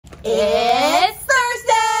It's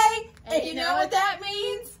Thursday! And you know what that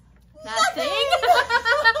means? Nothing.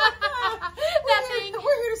 Nothing.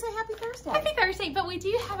 We're here to say Happy Thursday. Happy Thursday, but we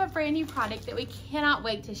do have a brand new product that we cannot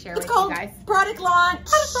wait to share with you guys. It's called Product Launch.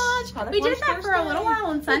 We did that for a little while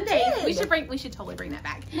on Sundays. We did. should totally bring that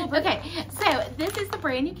back. Okay, so this is the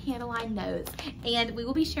brand new candle line Nose, and we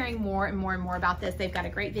will be sharing more and more and more about this. They've got a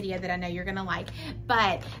great video that I know you're gonna like,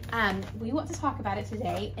 but we want to talk about it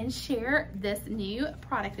today and share this new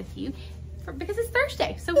product with you. Because it's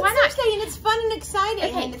Thursday, so why not? It's Thursday and it's fun and exciting,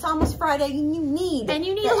 okay. And it's almost Friday, and you need a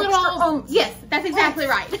little. Yes, that's exactly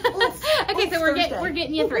right. Okay, so we're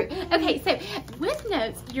getting you through. Okay, so with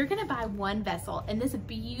Notes, you're gonna buy one vessel, and this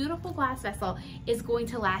beautiful glass vessel is going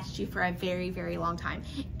to last you for a very, very long time,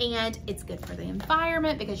 and it's good for the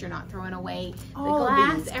environment because you're not throwing away the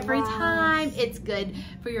glass every time. It's good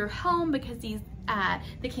for your home because these.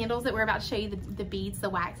 The candles that we're about to show you, the beads, the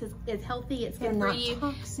wax is healthy. It's good for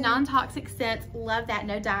you. Non-toxic scents. Love that.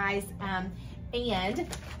 No dyes. And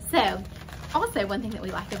so, also one thing that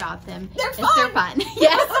we like about them is they're fun.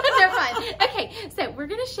 Yes, they're fun. Okay, so we're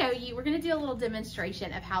going to show you, we're going to do a little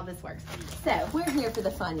demonstration of how this works. So, we're here for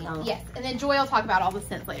the fun, y'all. Yes, and then Joy will talk about all the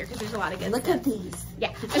scents later because there's a lot of good scents. Look at these. Yeah.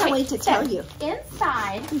 I can't wait to tell you.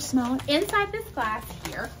 Inside, you smell it? Inside this glass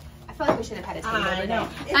here, I feel like we should have had a table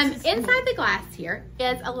today. Inside the glass here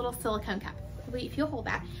is a little silicone cup. If you'll hold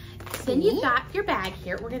that. Then you've got your bag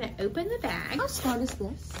here. We're going to open the bag. How smart is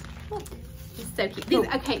this? Look. It's so cute. These,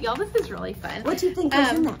 okay, y'all, this is really fun. What do you think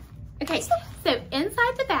goes in that? Okay, so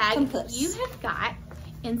inside the bag, you have got,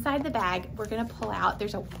 inside the bag, we're going to pull out,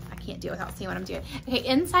 there's a, I can't do it without seeing what I'm doing. Okay,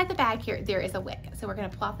 inside the bag here, there is a wick. So we're going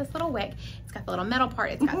to pull out this little wick. It's got the little metal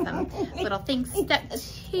part. It's got some little things stuck to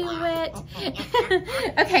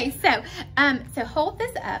it. Okay, so hold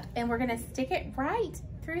this up and we're going to stick it right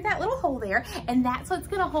through that little hole there, and that's what's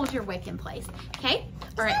going to hold your wick in place. Okay,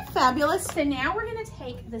 all right, fabulous. So now we're going to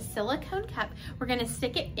take the silicone cup, we're going to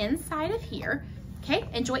stick it inside of here. Okay,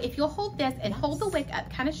 enjoy. If you'll hold this and hold the wick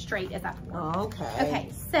up kind of straight as I pour. Okay.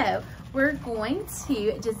 Okay, so we're going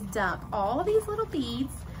to just dump all of these little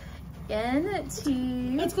beads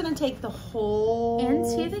into. It's going to take the whole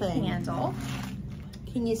into the candle.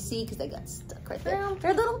 Can you see? Because they got stuck right there.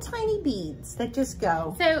 They're little tiny beads that just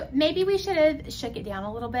go. So maybe we should have shook it down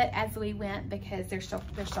a little bit as we went because there's still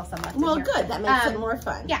some left in here. Well, good. That makes it more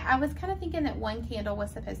fun. Yeah, I was kind of thinking that one candle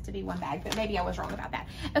was supposed to be one bag, but maybe I was wrong about that.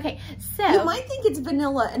 Okay, so you might think it's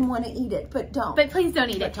vanilla and want to eat it, but don't. But please don't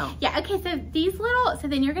eat it. Don't. Yeah. Okay. So these little. So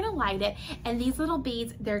then you're gonna light it, and these little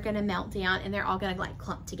beads, they're gonna melt down, and they're all gonna like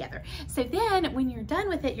clump together. So then when you're done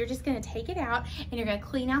with it, you're just gonna take it out, and you're gonna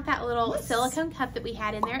clean out that little silicone cup that we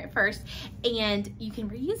had in there at first, and you can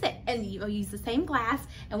reuse it, and you'll use the same glass,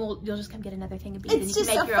 and you'll just come get another thing of beads, and you can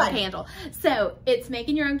make your own candle. So it's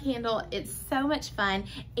making your own candle. It's so much fun.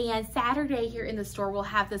 And Saturday here in the store, we'll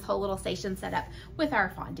have this whole little station set up with our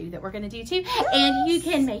fondue that we're gonna do too. Yes. And you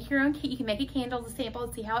can make your own. You can make a candle to sample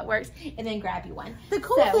and see how it works, and then grab you one. The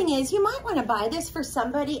cool thing is, you might want to buy this for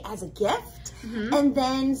somebody as a gift, and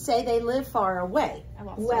then say they live far away.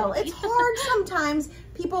 Well, it's hard sometimes.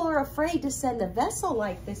 People are afraid to send a vessel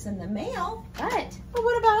like this in the mail. But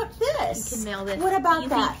what about this? You can mail this. What about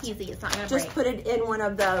that? Easy. It's not going to just put it in one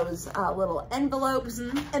of those little envelopes,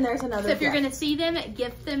 and there's another. So if you're going to see them,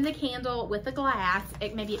 gift them the candle with the glass,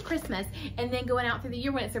 maybe at Christmas, and then going out through the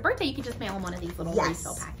year when it's their birthday, you can just mail them one of these little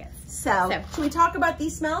refill packets. So should we talk about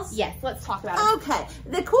these smells? Yes, let's talk about it. Okay.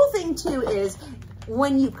 The cool thing too is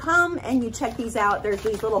when you come and you check these out, there's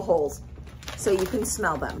these little holes, so you can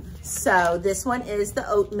smell them. So this one is the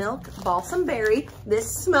oat milk balsam berry. This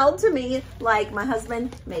smelled to me like my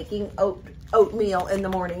husband making oatmeal in the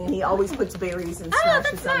morning, and he always puts berries and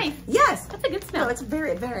smashes them. Nice. Yes. That's a good smell. No, it's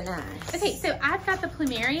very, very nice. Okay, so I've got the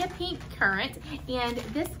Plumeria Pink Currant, and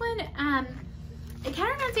this one, it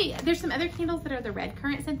kind of reminds me, there's some other candles that are the red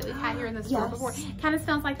currant scent that we've had here in the store before. Kind of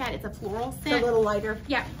smells like that. It's a floral scent. It's a little lighter.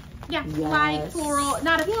 Yeah. Yeah, light, floral,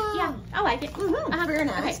 not a, I like it. Very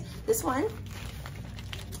nice. Okay. This one,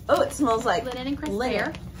 it smells like linen and crisp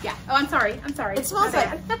air. Yeah. Oh, I'm sorry. It smells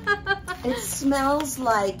like, it smells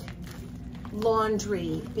like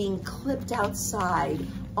laundry being clipped outside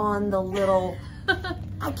on the little,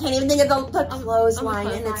 I can't even think of the clothesline,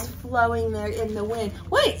 and it's flowing there in the wind.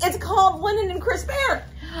 Wait, it's called linen and crisp air.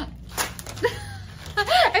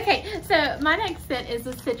 Okay, so my next scent is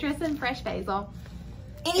the citrus and fresh basil.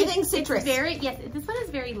 Anything citrus. This one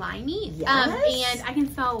is very limey. Yes. And I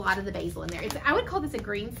can smell a lot of the basil in there. I would call this a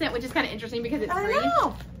green scent, which is kind of interesting because it's green.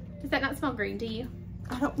 Know. Does that not smell green to you?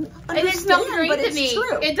 I don't understand, it smells green to me.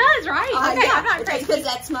 True. It does, right? Okay, yeah, I'm not crazy. Because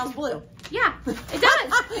that smells blue. Yeah, it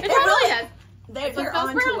does. It totally does. They're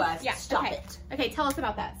on to us. Yeah. Stop okay. it. Okay, tell us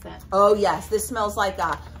about that scent. Oh yes, this smells like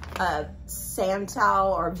a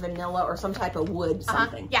santal or vanilla or some type of wood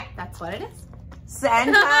something. Yeah, that's what it is.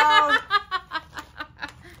 Santal.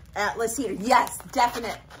 Atlas cedar. Yes,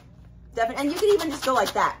 definite. And you can even just go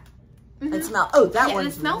like that. And smell. Oh, that one.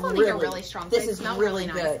 The smells on these are really strong. This so is smell really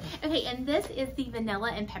nice. good. Okay, and this is the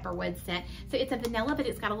vanilla and pepperwood scent. So it's a vanilla, but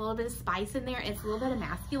it's got a little bit of spice in there. And it's a little bit of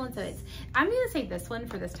masculine. So it's. I'm gonna say this one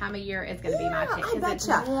for this time of year is gonna be my pick. I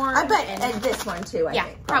betcha. It's warm I bet and this one too. I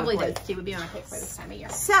think, probably those two would be my pick for this time of year.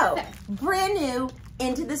 So brand new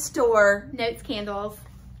into the store. Notes candles.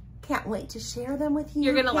 Can't wait to share them with you.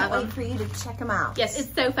 You're gonna love them. Can't wait for you to check them out. Yes,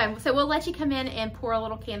 it's so fun. So we'll let you come in and pour a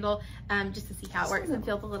little candle just to see how it works and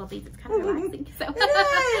feel the little beads. It's kind of relaxing. So it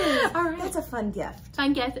is. All right. That's a fun gift.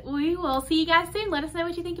 Fun gift. We will see you guys soon. Let us know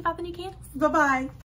what you think about the new candles. Bye-bye.